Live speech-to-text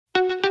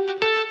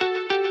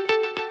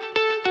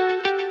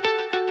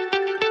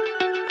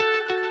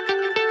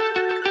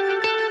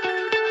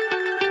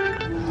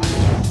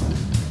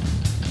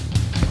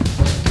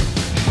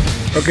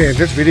Okay, in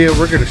this video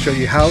we're going to show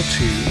you how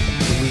to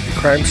remove the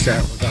crime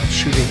stat without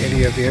shooting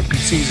any of the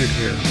NPCs in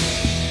here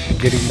and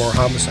getting more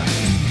homicides.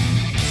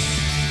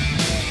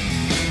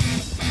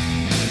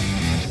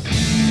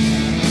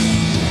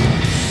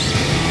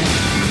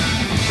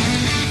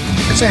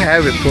 It's a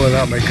habit pulling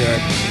out my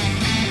gun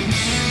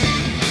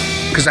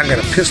because I'm going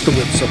to pistol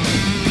whip someone.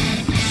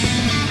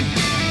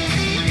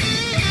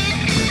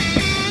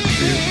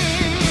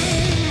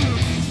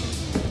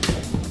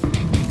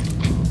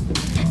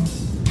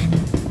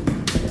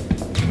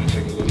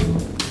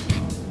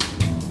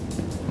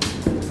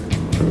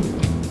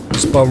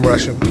 Bum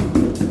rush him.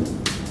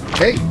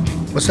 Hey,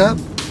 what's up?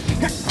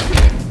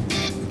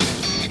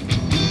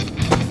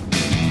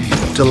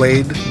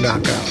 Delayed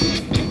knockout.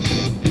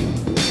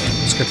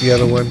 Let's get the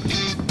other one.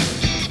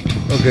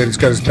 Oh good, he's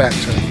got his back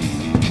turned.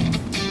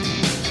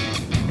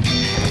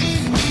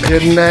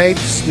 Good night,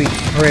 sneak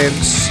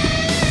prince.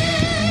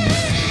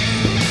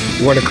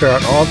 You want to clear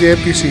out all the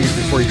NPCs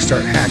before you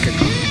start hacking.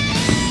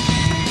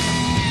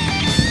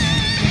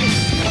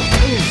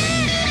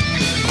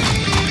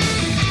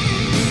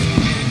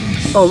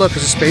 Oh look,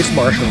 it's a space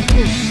marshal.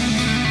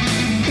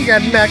 He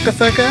got knocked the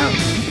fuck out.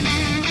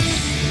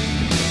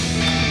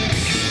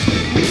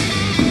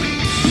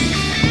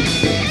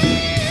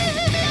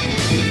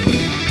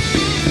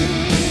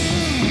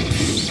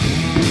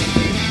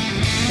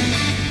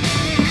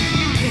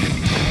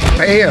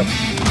 Bam!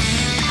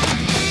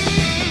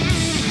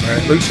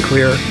 Alright, loot's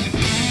clear.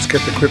 Let's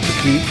get the crypto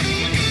key.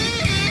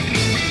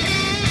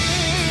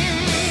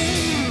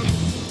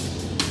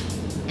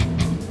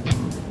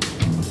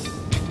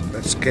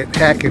 Let's get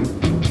hacking.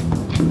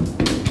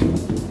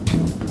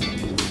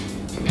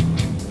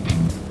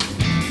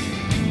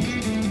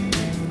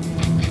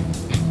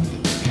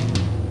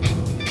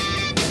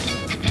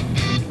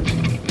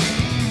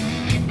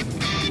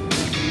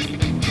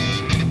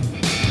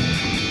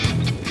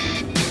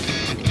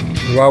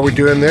 While we're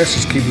doing this,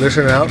 just keep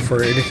listening out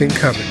for anything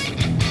coming.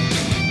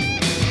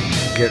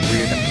 Get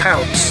ready to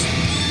pounce.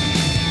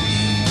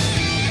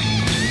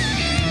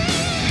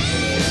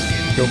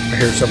 Nope, I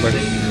hear somebody.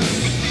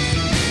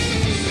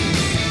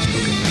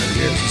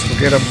 Let's go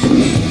get him.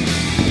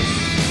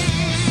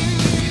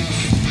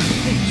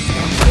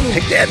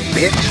 Take that,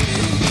 bitch.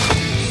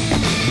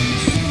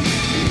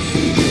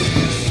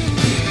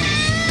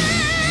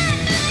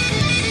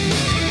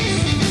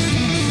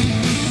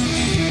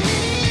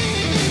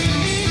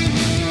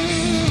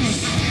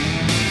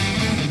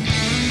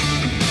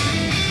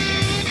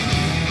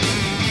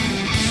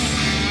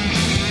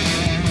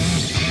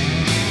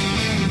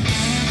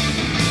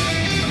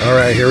 All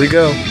right, here we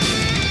go.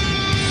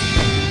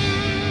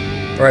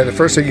 Alright, the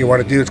first thing you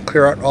want to do is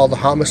clear out all the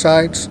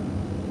homicides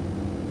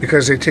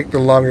because they take the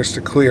longest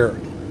to clear.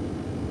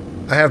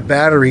 I have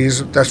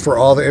batteries, that's for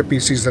all the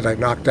NPCs that I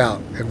knocked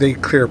out, and they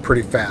clear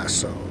pretty fast,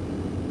 so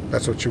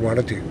that's what you want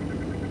to do.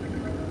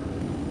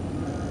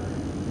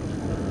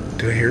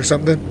 Do I hear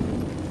something?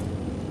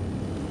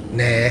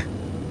 Nah.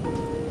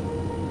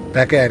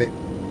 Back at it.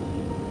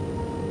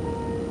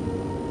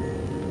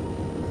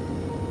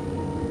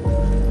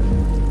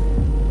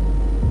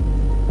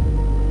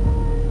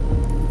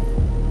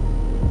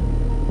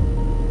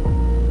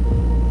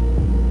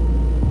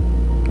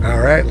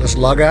 Alright, let's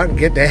log out and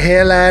get the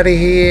hell out of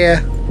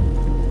here.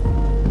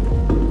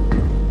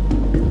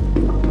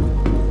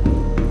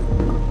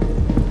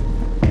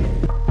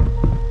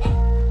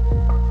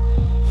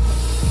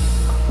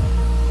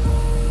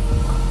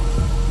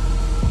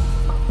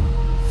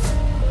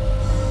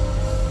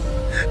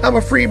 I'm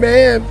a free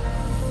man.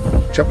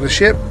 Jump in the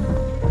ship,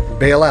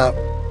 bail out.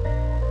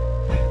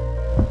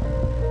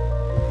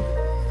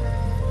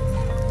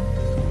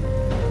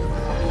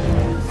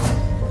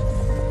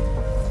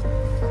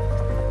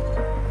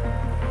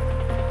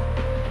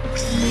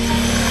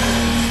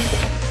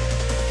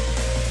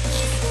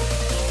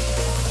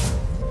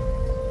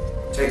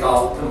 Take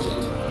off.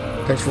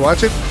 Thanks for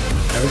watching.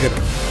 Have a good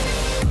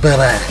one.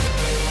 Bye-bye.